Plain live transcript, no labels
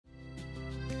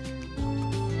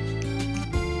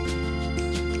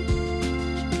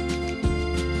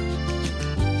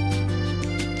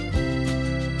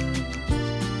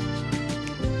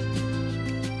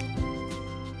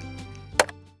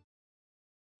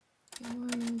Good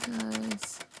morning,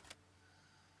 guys.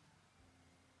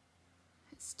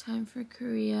 It's time for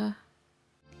Korea.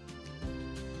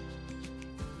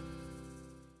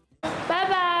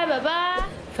 Bye-bye, bye-bye.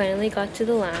 Finally got to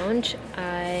the lounge.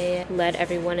 I led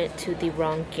everyone to the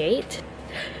wrong gate.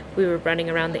 We were running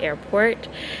around the airport.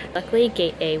 Luckily,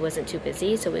 gate A wasn't too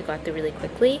busy, so we got there really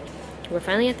quickly. We're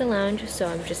finally at the lounge, so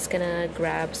I'm just gonna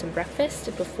grab some breakfast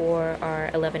before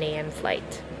our 11 a.m.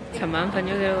 flight. 尋晚瞓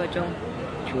咗幾多個鐘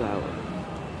 ？2 hours。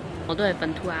我都係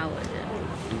瞓2 hours 啫。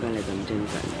點解你咁精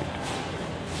神嘅？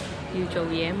要做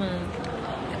嘢嘛。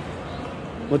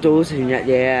我做全日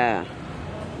嘢啊！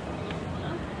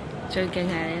最勁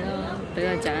係你咯，俾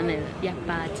個獎你啦，1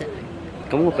巴掌。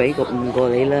咁我俾個5個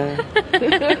你啦。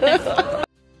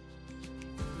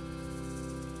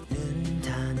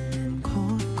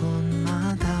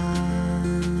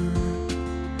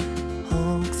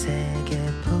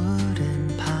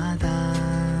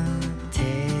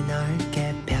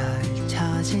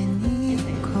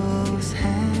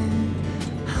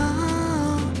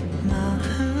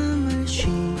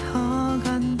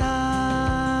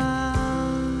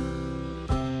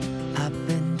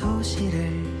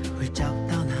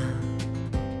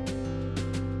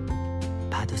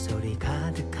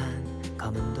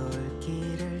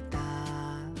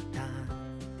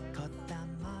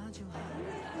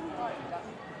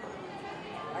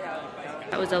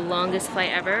That was the longest flight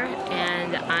ever,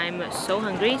 and I'm so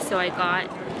hungry, so I got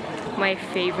my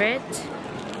favorite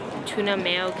tuna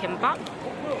mayo kimbap.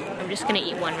 I'm just gonna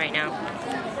eat one right now,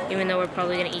 even though we're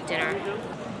probably gonna eat dinner.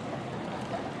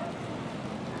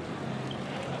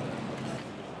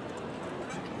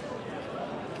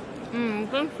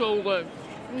 It's so good.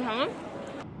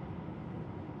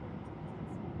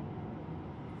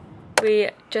 We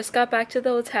just got back to the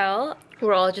hotel.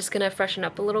 We're all just gonna freshen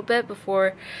up a little bit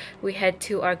before we head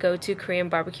to our go-to Korean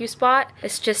barbecue spot.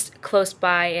 It's just close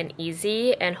by and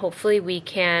easy, and hopefully we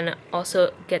can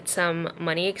also get some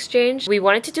money exchange. We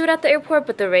wanted to do it at the airport,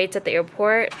 but the rates at the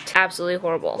airport, absolutely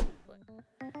horrible.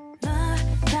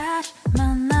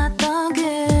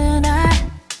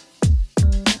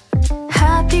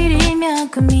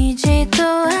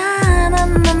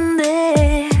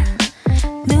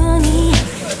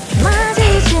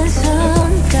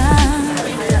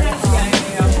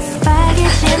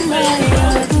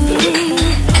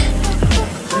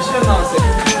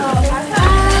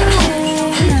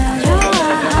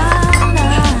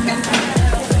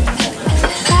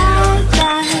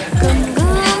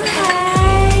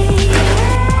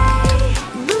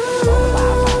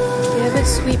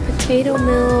 Potato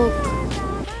milk.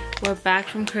 We're back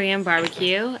from Korean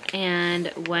barbecue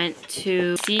and went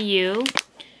to CU,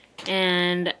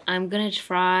 and I'm gonna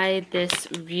try this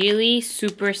really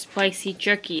super spicy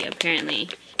jerky apparently.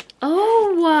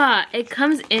 Oh, it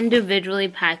comes individually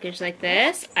packaged like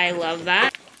this. I love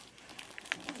that.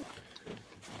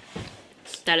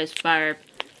 That is fire.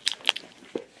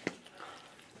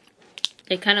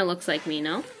 It kind of looks like me,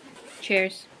 no?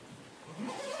 Cheers.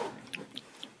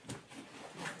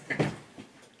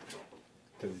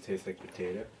 Does it taste like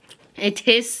potato? It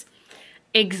tastes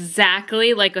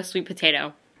exactly like a sweet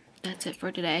potato. That's it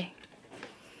for today.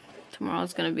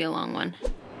 Tomorrow's gonna be a long one.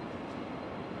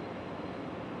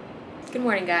 Good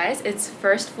morning, guys. It's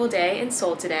first full day in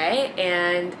Seoul today,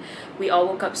 and we all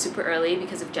woke up super early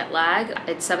because of jet lag.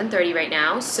 It's 7:30 right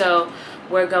now, so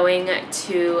we're going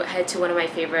to head to one of my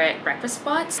favorite breakfast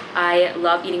spots. I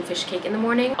love eating fish cake in the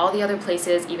morning. All the other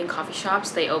places, even coffee shops,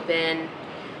 they open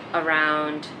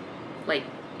around like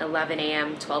 11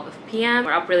 a.m., 12 p.m.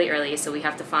 We're up really early, so we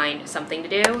have to find something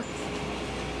to do.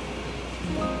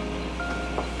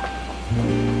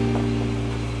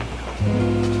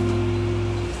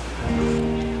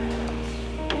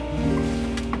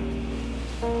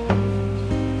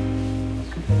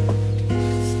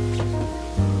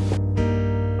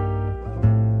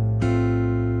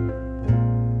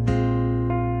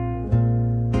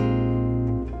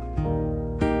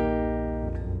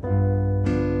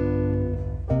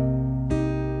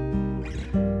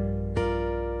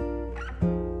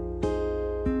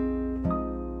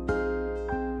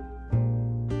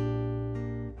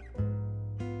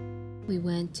 We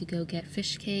went to go get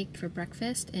fish cake for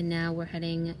breakfast, and now we're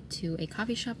heading to a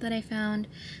coffee shop that I found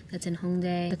that's in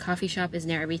Hongdae. The coffee shop is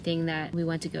near everything that we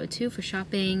want to go to for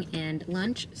shopping and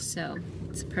lunch, so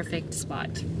it's a perfect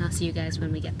spot. I'll see you guys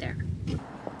when we get there.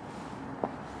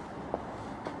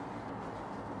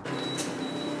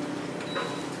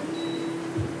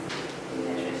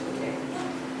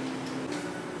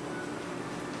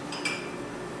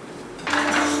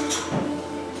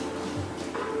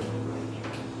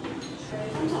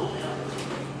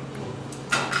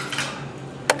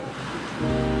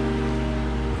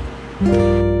 We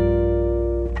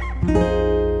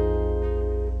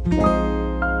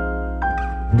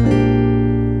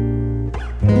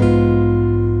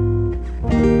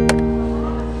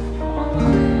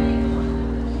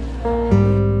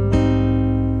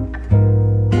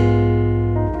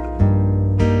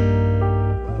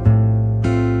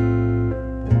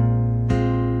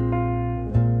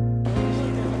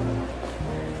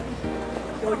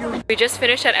just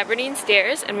finished at Everdeen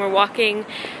Stairs and we're walking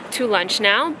to lunch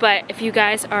now, but if you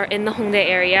guys are in the Hongdae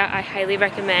area, I highly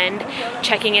recommend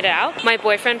checking it out. My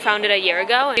boyfriend found it a year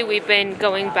ago and we've been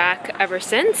going back ever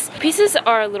since. Pieces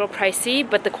are a little pricey,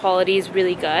 but the quality is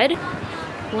really good.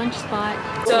 Lunch spot.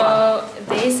 So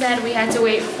they said we had to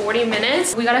wait 40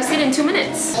 minutes. We got a seat in 2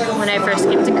 minutes. When I first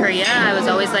came to Korea, I was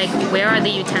always like, where are the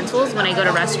utensils when I go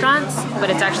to restaurants? But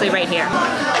it's actually right here.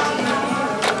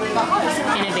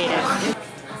 Innovative.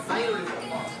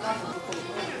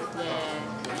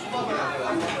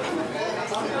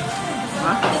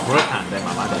 그렇게 안 돼,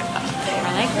 마마네.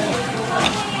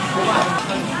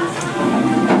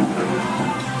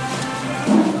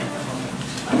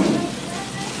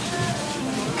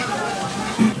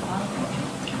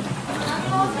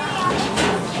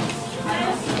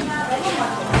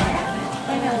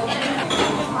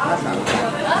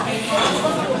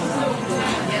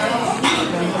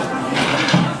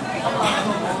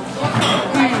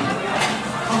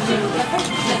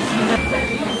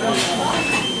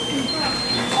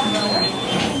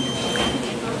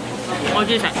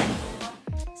 어디서?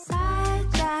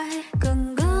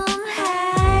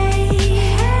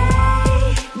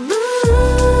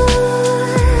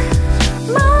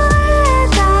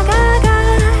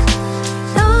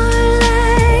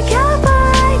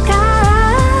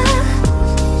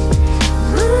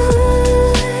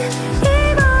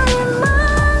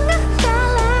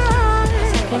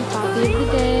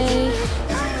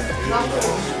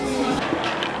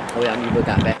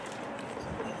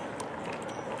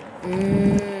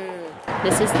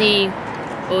 This is the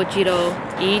Ojiro.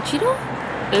 Ichiro?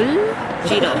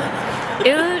 Uljiro.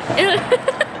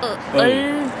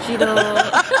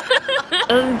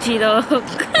 Uljiro.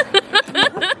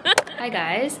 Hi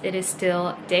guys, it is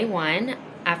still day one.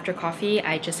 After coffee,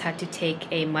 I just had to take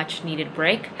a much needed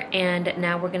break, and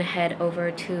now we're gonna head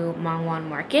over to Mangwon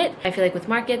Market. I feel like with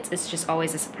markets, it's just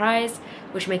always a surprise,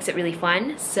 which makes it really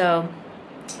fun. So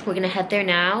we're gonna head there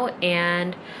now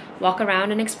and walk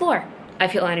around and explore. I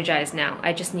feel energized now.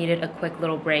 I just needed a quick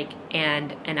little break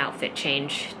and an outfit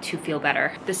change to feel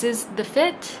better. This is the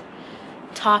fit.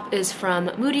 Top is from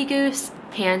Moody Goose.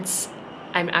 Pants,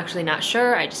 I'm actually not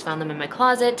sure. I just found them in my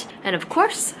closet. And of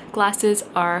course, glasses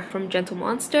are from Gentle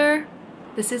Monster.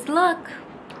 This is the look.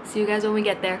 See you guys when we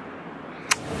get there.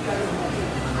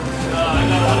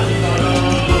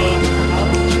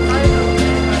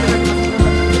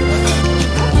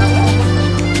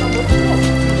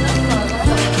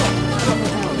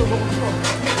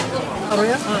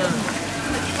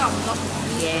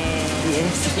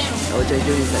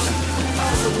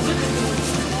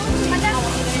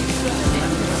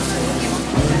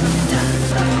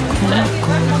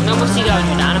 너무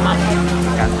시려워요. 나는 막.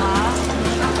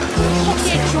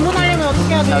 혹시 주문하려면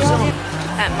어떻게 해야 돼요?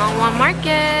 At Mangwon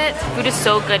Market, food is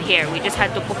so good here. We just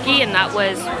had tteokbokki and that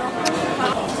was.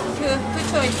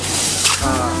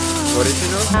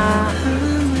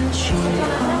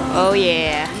 Oh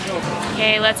yeah.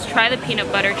 Okay, let's try the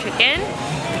peanut butter chicken.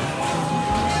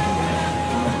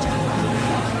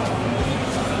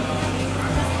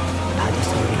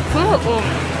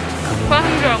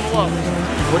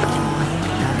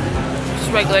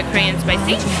 Just regular Korean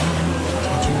spicy.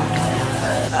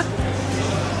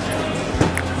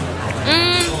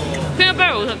 Peanut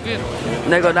butter was good.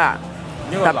 내거다.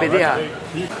 답변이야.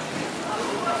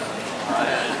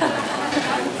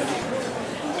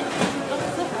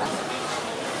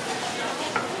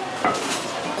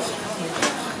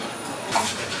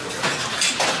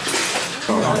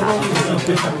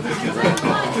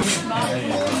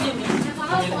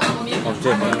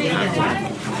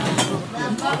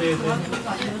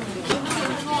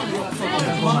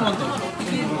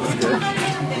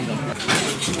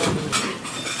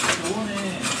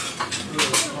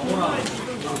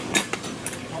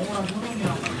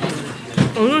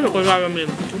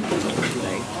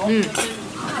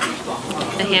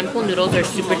 The handful noodles are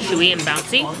super chewy and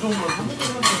bouncy.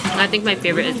 I think my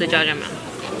favorite is the jajangmyeon.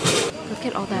 Look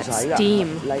at all that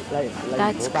steam.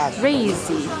 That's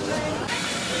crazy.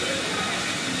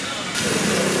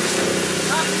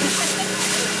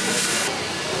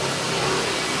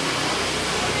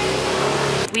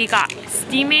 We got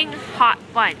steaming hot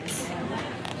buns.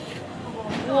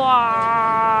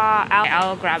 Wow!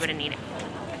 I'll grab it and eat it.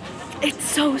 It's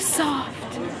so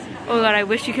soft. Oh my god, I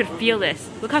wish you could feel this.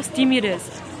 Look how steamy it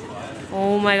is.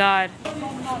 Oh my god.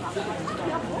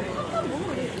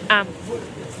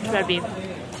 Red bean.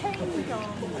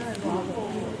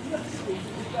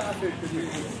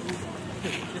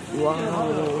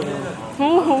 Wow.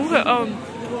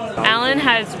 Alan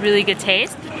has really good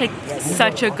taste. Like,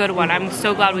 such a good one. I'm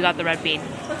so glad we got the red bean.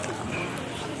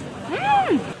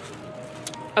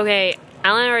 Okay,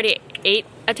 Alan already ate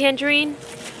a tangerine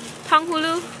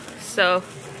tanghulu, so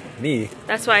Me?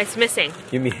 that's why it's missing.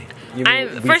 You mean we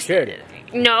shared it?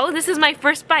 No, this is my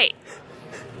first bite.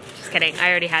 Just kidding, I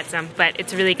already had some, but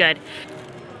it's really good.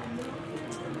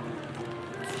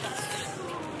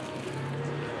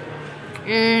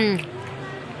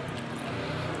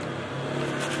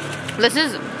 This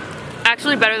is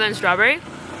actually better than strawberry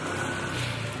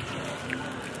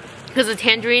because the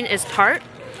tangerine is tart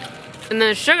and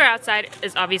the sugar outside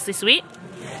is obviously sweet.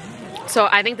 So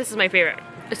I think this is my favorite.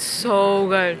 It's so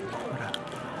good.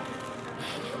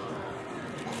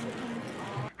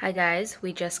 Hi guys,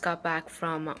 we just got back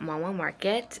from Mangwon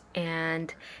Market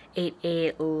and ate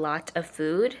a lot of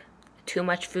food. Too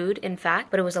much food, in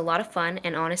fact, but it was a lot of fun,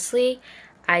 and honestly,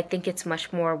 I think it's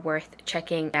much more worth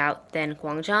checking out than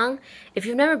Gwangjang. If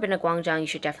you've never been to Gwangjang, you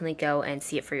should definitely go and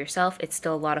see it for yourself. It's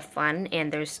still a lot of fun,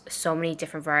 and there's so many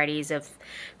different varieties of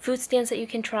food stands that you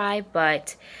can try,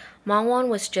 but Mangwon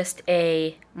was just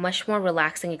a much more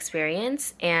relaxing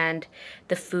experience, and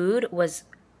the food was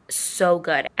so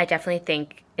good. I definitely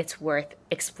think it's worth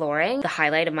exploring. The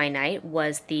highlight of my night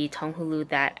was the tanghulu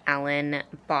that Alan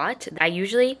bought. I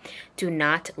usually do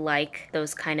not like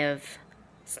those kind of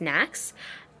snacks,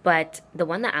 but the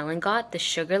one that Alan got, the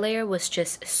sugar layer was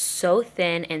just so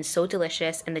thin and so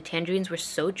delicious, and the tangerines were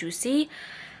so juicy.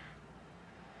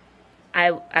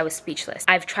 I was speechless.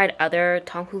 I've tried other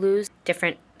tanghulus,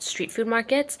 different street food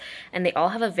markets, and they all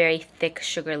have a very thick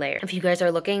sugar layer. If you guys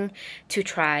are looking to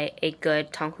try a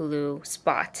good tanghulu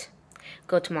spot,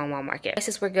 go to Mangwon Market.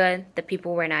 Prices were good, the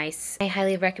people were nice. I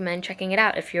highly recommend checking it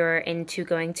out if you're into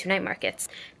going to night markets.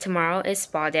 Tomorrow is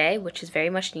spa day, which is very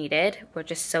much needed. We're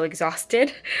just so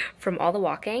exhausted from all the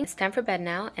walking. It's time for bed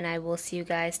now, and I will see you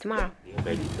guys tomorrow.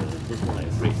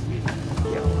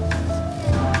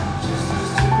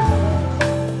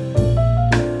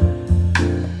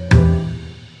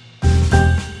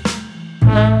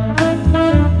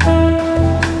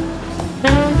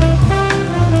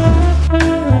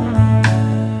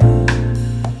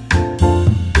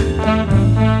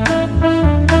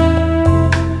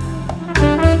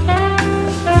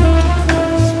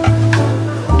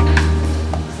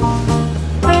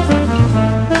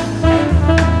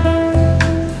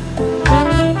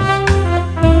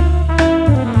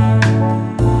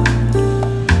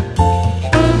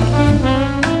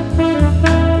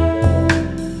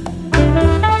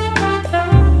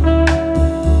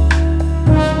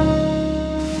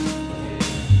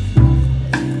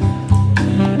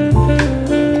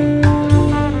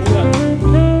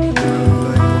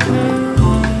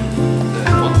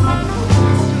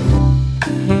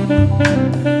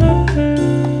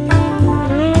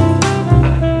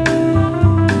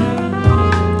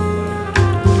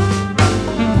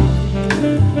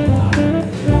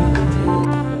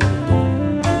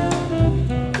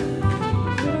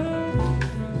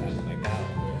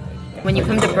 When you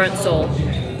come to Burnt Seoul,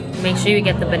 make sure you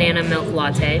get the banana milk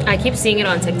latte. I keep seeing it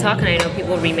on TikTok, and I know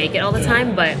people remake it all the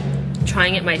time, but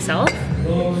trying it myself,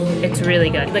 it's really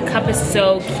good. The cup is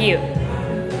so cute.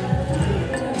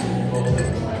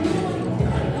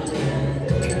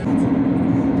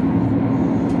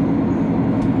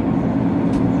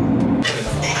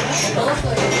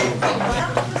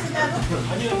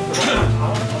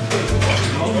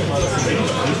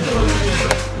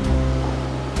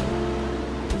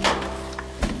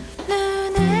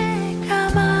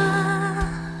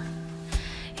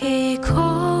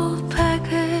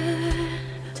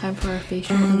 Time for our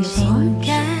facial massage.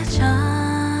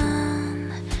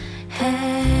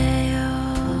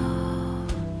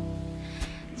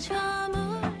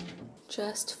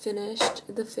 Just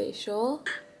finished the facial.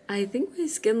 I think my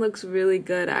skin looks really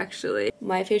good actually.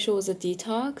 My facial was a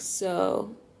detox,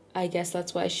 so I guess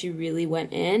that's why she really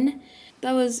went in.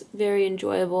 That was very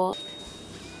enjoyable.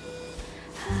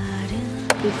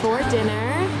 Before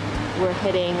dinner, we're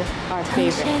hitting our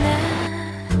favorite.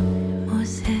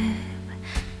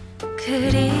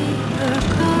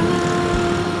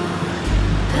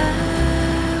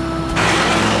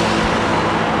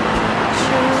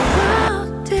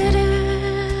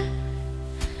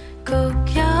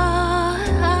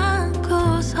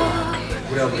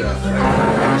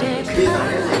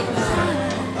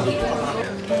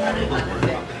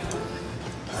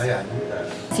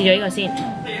 試咗呢個先。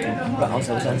我首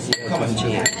先試個金豬。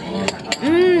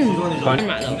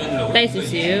麻度低少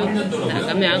少，嗱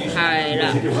咁樣係啦。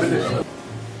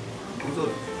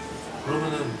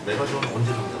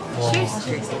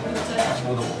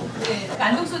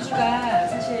안동 소주가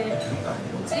사실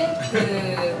뭐지? 그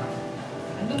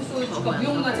안동 소주가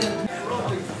무용과제.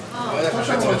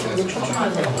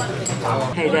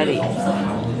 Hey Daddy，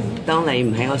當你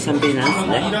唔喺我身邊嗰陣時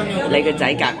咧，你個仔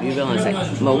夾魚俾我食，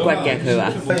冇骨嘅佢話。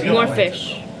More fish。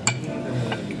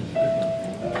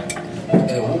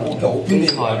啲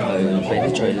菜佢俾啲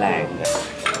最靚嘅，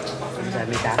就係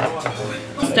咩蛋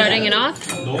？Starting it off,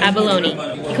 abalone。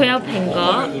佢有蘋果、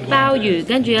鮑魚，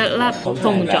跟住一粒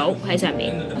鳳棗喺上面。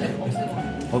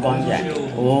好乾淨。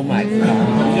Oh my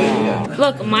god!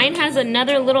 Look, mine has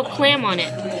another little clam on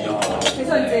it.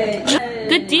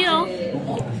 Good deal.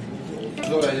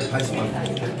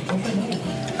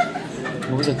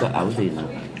 我隻腳嘔電啊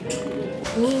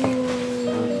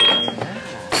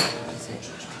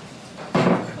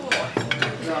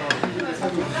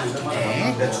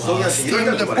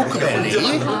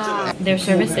！Their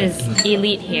service is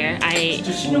elite here.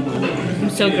 I'm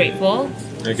so grateful.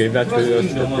 They gave that to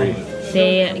us for free.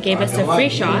 They gave us a free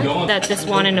shot that just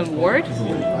won an award.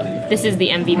 This is the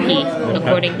MVP,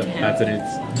 according to him.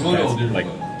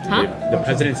 The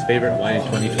president's favorite wine in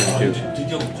 2022.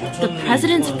 The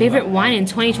president's favorite wine in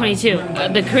 2022.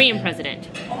 The Korean president,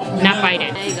 not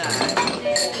Biden.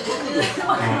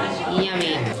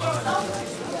 Yummy.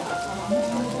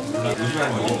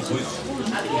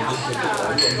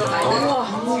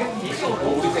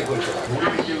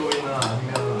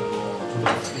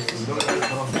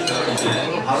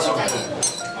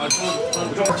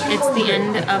 It's the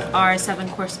end of our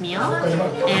 7-course meal,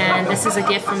 and this is a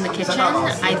gift from the kitchen.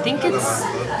 I think it's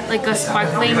like a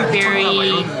sparkling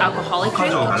berry alcoholic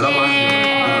drink.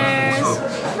 Cheers!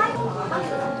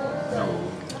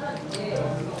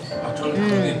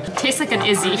 Tastes like an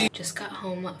Izzy. Just got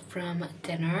home from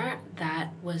dinner. That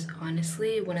was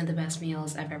honestly one of the best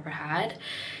meals I've ever had.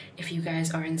 If you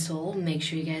guys are in Seoul, make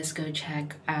sure you guys go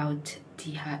check out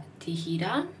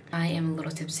Dihida. I am a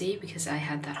little tipsy because I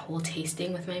had that whole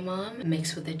tasting with my mom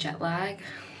mixed with the jet lag.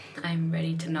 I'm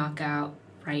ready to knock out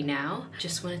right now.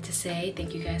 Just wanted to say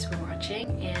thank you guys for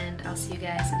watching, and I'll see you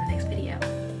guys in the next video.